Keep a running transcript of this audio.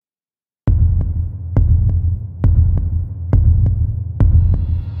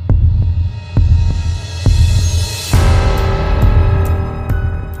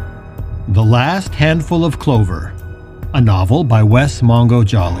Last Handful of Clover, a novel by Wes Mongo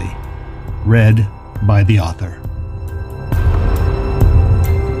Jolly, read by the author.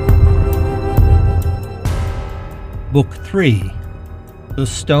 Book 3, The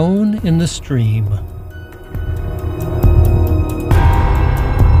Stone in the Stream.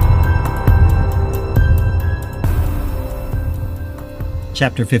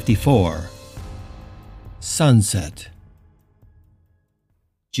 Chapter 54, Sunset.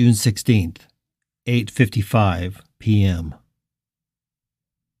 June 16th, 8:55 p.m.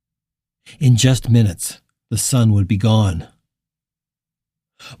 In just minutes, the sun would be gone.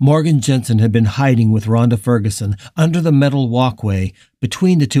 Morgan Jensen had been hiding with Rhonda Ferguson under the metal walkway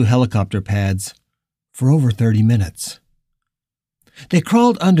between the two helicopter pads for over 30 minutes. They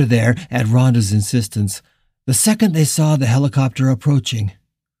crawled under there at Rhonda's insistence the second they saw the helicopter approaching.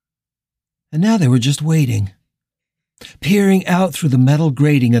 And now they were just waiting, peering out through the metal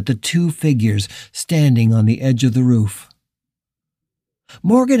grating at the two figures standing on the edge of the roof.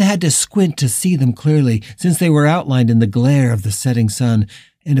 Morgan had to squint to see them clearly, since they were outlined in the glare of the setting sun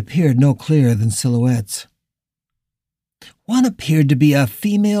and appeared no clearer than silhouettes. One appeared to be a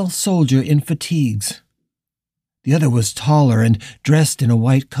female soldier in fatigues. The other was taller and dressed in a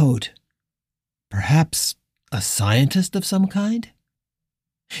white coat. Perhaps a scientist of some kind?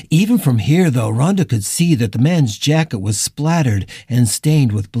 Even from here, though, Rhonda could see that the man's jacket was splattered and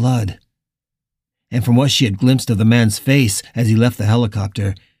stained with blood. And from what she had glimpsed of the man's face as he left the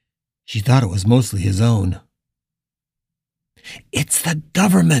helicopter, she thought it was mostly his own. "It's the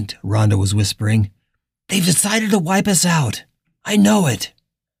government," Rhonda was whispering. "They've decided to wipe us out. I know it."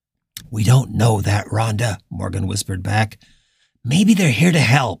 "We don't know that, Rhonda," Morgan whispered back. "Maybe they're here to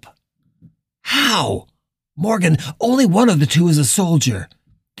help." "How?" "Morgan, only one of the two is a soldier.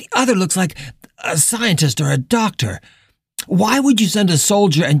 The other looks like a scientist or a doctor. Why would you send a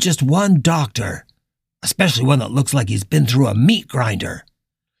soldier and just one doctor? Especially one that looks like he's been through a meat grinder."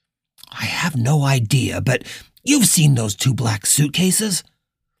 "I have no idea, but you've seen those two black suitcases?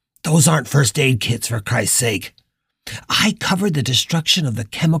 Those aren't first aid kits, for Christ's sake. I covered the destruction of the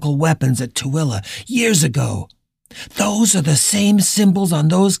chemical weapons at Tooele years ago. Those are the same symbols on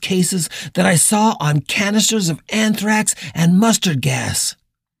those cases that I saw on canisters of anthrax and mustard gas.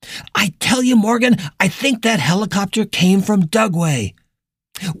 I tell you, Morgan, I think that helicopter came from Dugway.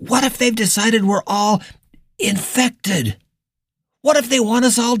 What if they've decided we're all infected? What if they want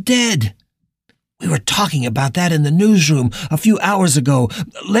us all dead? We were talking about that in the newsroom a few hours ago.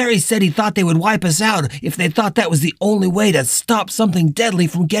 Larry said he thought they would wipe us out if they thought that was the only way to stop something deadly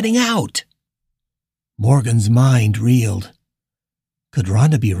from getting out." Morgan's mind reeled. Could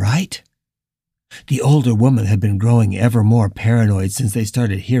Rhonda be right? The older woman had been growing ever more paranoid since they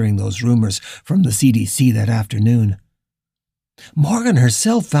started hearing those rumors from the CDC that afternoon. Morgan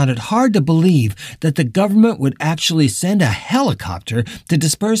herself found it hard to believe that the government would actually send a helicopter to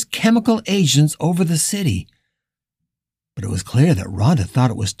disperse chemical agents over the city. But it was clear that Rhonda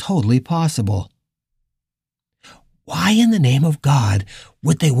thought it was totally possible. "Why in the name of God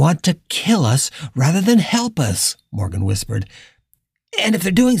would they want to kill us rather than help us?" Morgan whispered. "And if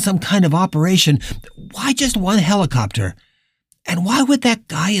they're doing some kind of operation, why just one helicopter? And why would that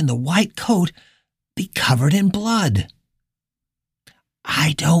guy in the white coat be covered in blood?"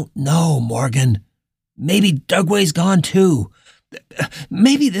 "I don't know, Morgan. Maybe Dugway's gone too.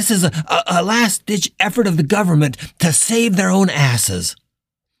 Maybe this is a last-ditch effort of the government to save their own asses.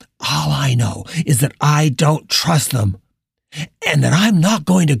 All I know is that I don't trust them, and that I'm not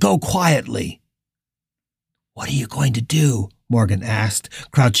going to go quietly." "What are you going to do?" Morgan asked,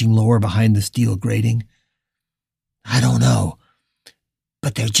 crouching lower behind the steel grating. "I don't know,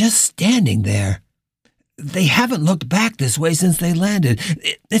 but they're just standing there. They haven't looked back this way since they landed.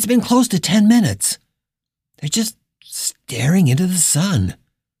 It's been close to 10 minutes. They're just staring into the sun.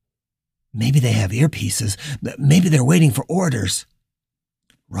 Maybe they have earpieces. Maybe they're waiting for orders."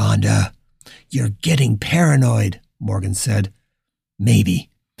 "Rhonda, you're getting paranoid," Morgan said. "Maybe.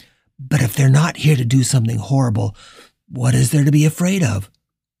 But if they're not here to do something horrible, what is there to be afraid of?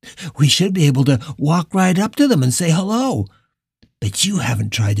 We should be able to walk right up to them and say hello. But you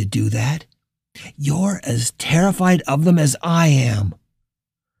haven't tried to do that. You're as terrified of them as I am."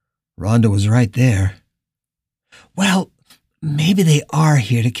 Rhonda was right there. "Well, maybe they are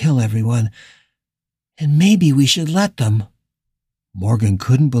here to kill everyone, and maybe we should let them." Morgan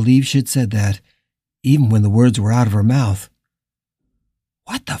couldn't believe she'd said that, even when the words were out of her mouth.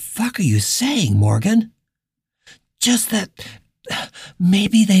 "What the fuck are you saying, Morgan?" "Just that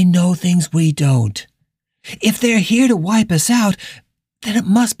maybe they know things we don't. If they're here to wipe us out, then it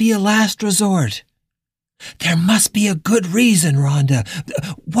must be a last resort. There must be a good reason, Rhonda.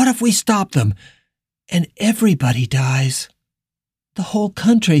 What if we stop them and everybody dies? The whole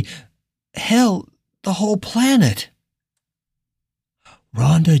country, hell, the whole planet.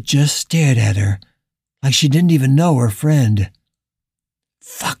 Rhonda just stared at her, like she didn't even know her friend.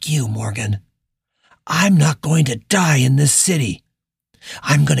 Fuck you, Morgan. I'm not going to die in this city.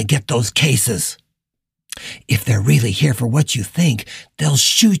 I'm going to get those cases. If they're really here for what you think, they'll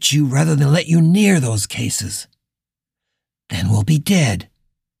shoot you rather than let you near those cases. Then we'll be dead,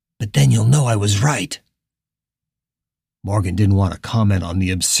 but then you'll know I was right. Morgan didn't want to comment on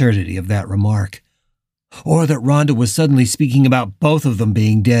the absurdity of that remark, or that Rhonda was suddenly speaking about both of them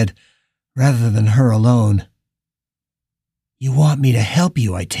being dead, rather than her alone. You want me to help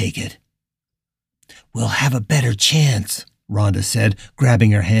you, I take it. We'll have a better chance, Rhonda said,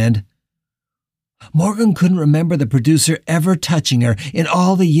 grabbing her hand. Morgan couldn't remember the producer ever touching her in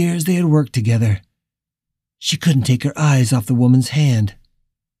all the years they had worked together. She couldn't take her eyes off the woman's hand.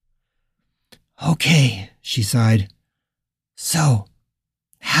 Okay, she sighed. So,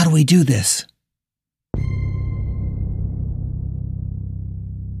 how do we do this?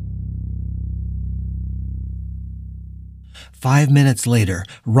 Five minutes later,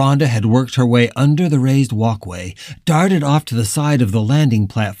 Rhonda had worked her way under the raised walkway, darted off to the side of the landing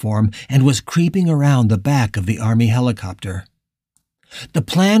platform, and was creeping around the back of the Army helicopter. The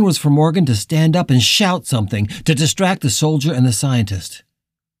plan was for Morgan to stand up and shout something to distract the soldier and the scientist.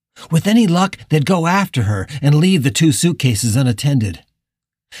 With any luck, they'd go after her and leave the two suitcases unattended.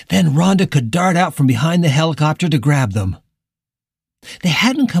 Then Rhonda could dart out from behind the helicopter to grab them. They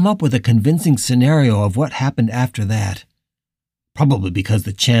hadn't come up with a convincing scenario of what happened after that. Probably because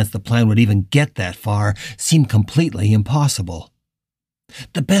the chance the plan would even get that far seemed completely impossible.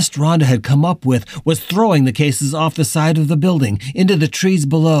 The best Rhonda had come up with was throwing the cases off the side of the building into the trees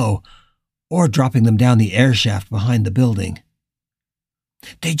below, or dropping them down the air shaft behind the building.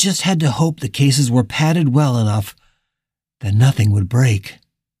 They just had to hope the cases were padded well enough that nothing would break.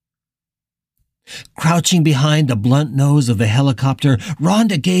 Crouching behind the blunt nose of the helicopter,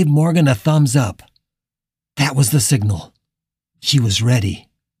 Rhonda gave Morgan a thumbs up. That was the signal. She was ready.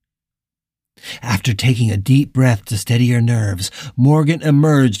 After taking a deep breath to steady her nerves, Morgan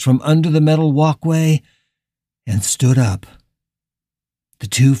emerged from under the metal walkway and stood up. The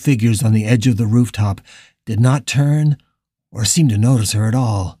two figures on the edge of the rooftop did not turn or seem to notice her at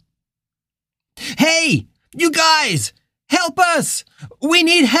all. Hey, you guys! Help us! We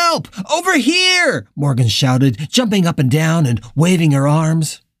need help! Over here! Morgan shouted, jumping up and down and waving her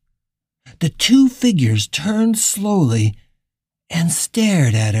arms. The two figures turned slowly and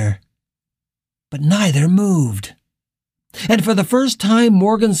stared at her, but neither moved. And for the first time,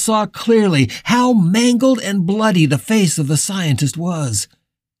 Morgan saw clearly how mangled and bloody the face of the scientist was.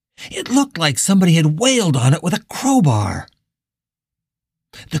 It looked like somebody had wailed on it with a crowbar.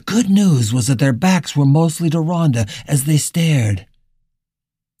 The good news was that their backs were mostly to Rhonda as they stared.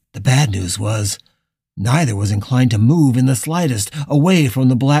 The bad news was neither was inclined to move in the slightest away from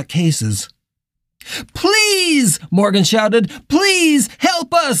the black cases. Please, Morgan shouted, please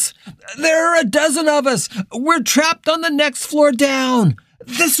help us. There are a dozen of us. We're trapped on the next floor down.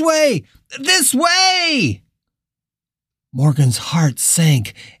 This way, this way. Morgan's heart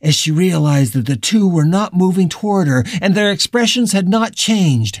sank as she realized that the two were not moving toward her and their expressions had not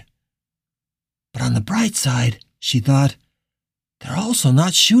changed. But on the bright side, she thought, they're also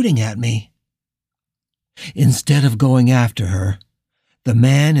not shooting at me. Instead of going after her, the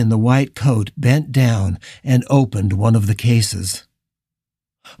man in the white coat bent down and opened one of the cases.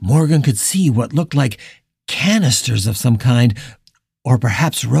 Morgan could see what looked like canisters of some kind, or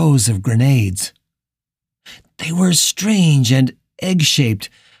perhaps rows of grenades. They were strange and egg-shaped,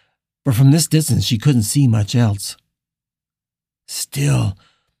 but from this distance she couldn't see much else. Still,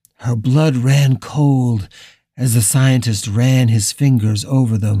 her blood ran cold as the scientist ran his fingers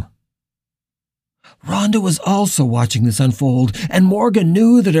over them. Rhonda was also watching this unfold, and Morgan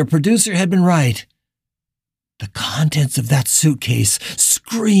knew that her producer had been right. The contents of that suitcase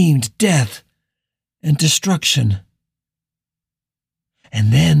screamed death and destruction.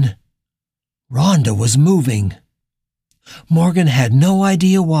 And then Rhonda was moving. Morgan had no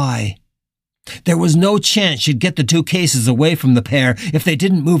idea why. There was no chance she'd get the two cases away from the pair if they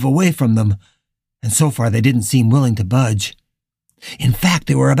didn't move away from them, and so far they didn't seem willing to budge. In fact,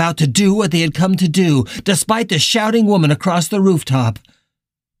 they were about to do what they had come to do, despite the shouting woman across the rooftop.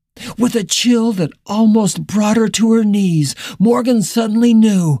 With a chill that almost brought her to her knees, Morgan suddenly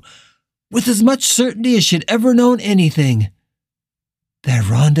knew, with as much certainty as she'd ever known anything, that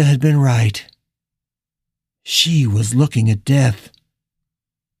Rhonda had been right. She was looking at death.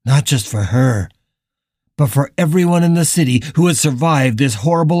 Not just for her, but for everyone in the city who had survived this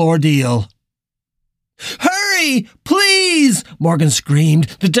horrible ordeal. "Hurry! Please!" Morgan screamed,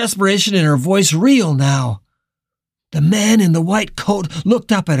 the desperation in her voice real now. The man in the white coat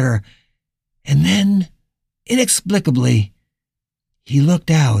looked up at her, and then, inexplicably, he looked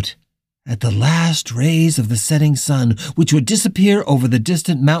out at the last rays of the setting sun, which would disappear over the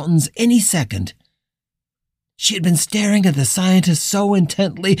distant mountains any second. She had been staring at the scientist so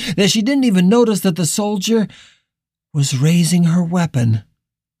intently that she didn't even notice that the soldier was raising her weapon.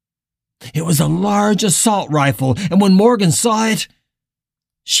 It was a large assault rifle, and when Morgan saw it,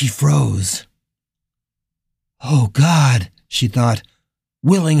 she froze. "Oh, God," she thought,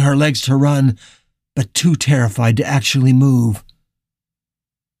 willing her legs to run, but too terrified to actually move.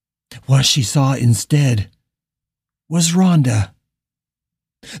 What she saw instead was Rhonda.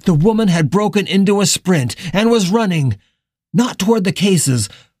 The woman had broken into a sprint and was running, not toward the cases,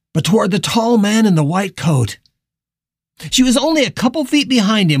 but toward the tall man in the white coat. She was only a couple feet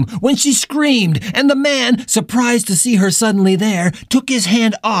behind him when she screamed, and the man, surprised to see her suddenly there, took his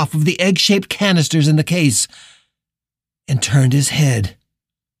hand off of the egg-shaped canisters in the case and turned his head.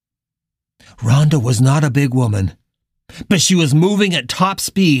 Rhonda was not a big woman, but she was moving at top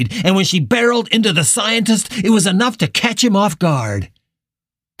speed, and when she barreled into the scientist, it was enough to catch him off guard.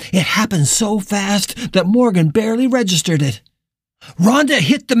 It happened so fast that Morgan barely registered it. Rhonda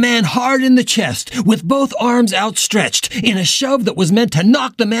hit the man hard in the chest, with both arms outstretched, in a shove that was meant to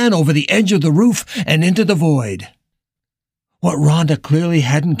knock the man over the edge of the roof and into the void. What Rhonda clearly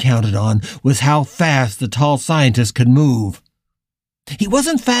hadn't counted on was how fast the tall scientist could move. He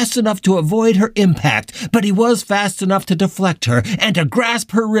wasn't fast enough to avoid her impact, but he was fast enough to deflect her and to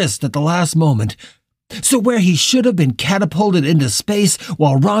grasp her wrist at the last moment. So where he should have been catapulted into space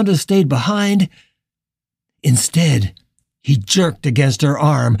while Rhonda stayed behind, instead, he jerked against her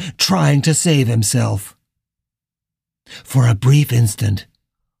arm, trying to save himself. For a brief instant,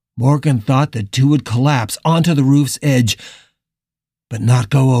 Morgan thought the two would collapse onto the roof's edge, but not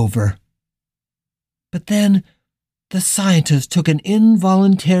go over. But then, the scientist took an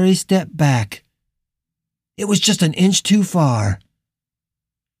involuntary step back. It was just an inch too far.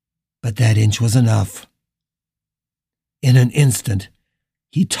 But that inch was enough. In an instant,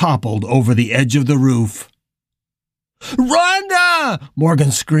 he toppled over the edge of the roof. "Rhonda!"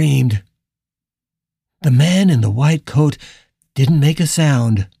 Morgan screamed. The man in the white coat didn't make a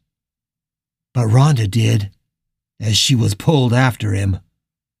sound, but Rhonda did, as she was pulled after him.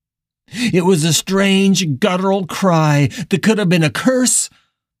 It was a strange, guttural cry that could have been a curse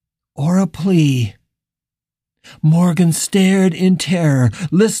or a plea. Morgan stared in terror,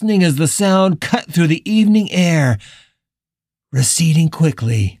 listening as the sound cut through the evening air, receding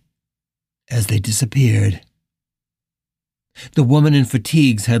quickly as they disappeared. The woman in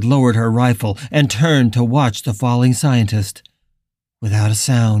fatigues had lowered her rifle and turned to watch the falling scientist, without a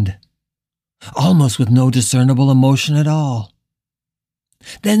sound, almost with no discernible emotion at all.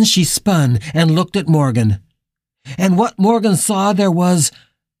 Then she spun and looked at Morgan, and what Morgan saw there was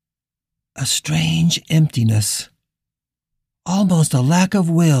a strange emptiness, almost a lack of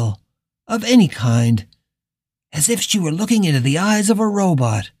will, of any kind, as if she were looking into the eyes of a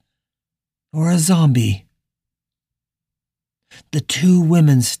robot or a zombie. The two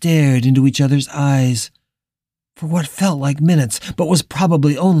women stared into each other's eyes for what felt like minutes, but was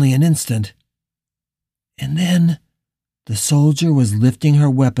probably only an instant. And then the soldier was lifting her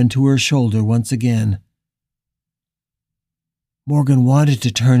weapon to her shoulder once again. Morgan wanted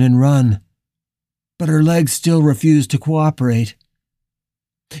to turn and run, but her legs still refused to cooperate.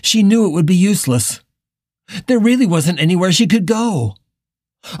 She knew it would be useless. There really wasn't anywhere she could go.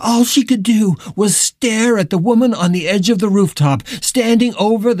 All she could do was stare at the woman on the edge of the rooftop, standing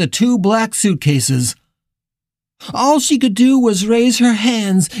over the two black suitcases. All she could do was raise her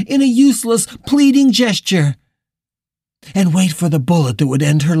hands in a useless, pleading gesture and wait for the bullet that would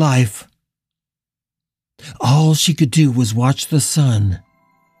end her life. All she could do was watch the sun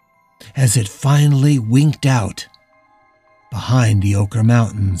as it finally winked out behind the Ochre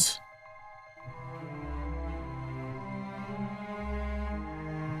Mountains.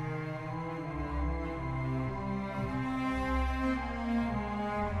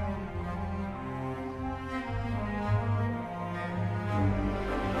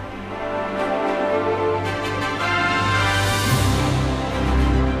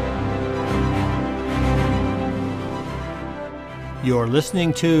 You're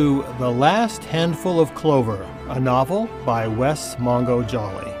listening to The Last Handful of Clover, a novel by Wes Mongo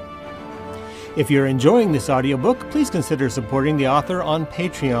Jolly. If you're enjoying this audiobook, please consider supporting the author on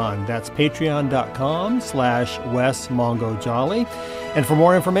Patreon. That's patreon.com/Wes Mongo Jolly. And for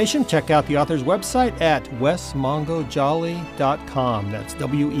more information, check out the author's website at wesmongojolly.com. That's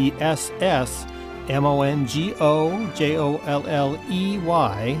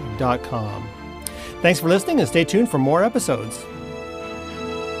WESSMONGOJOLLEY.com. Thanks for listening and stay tuned for more episodes.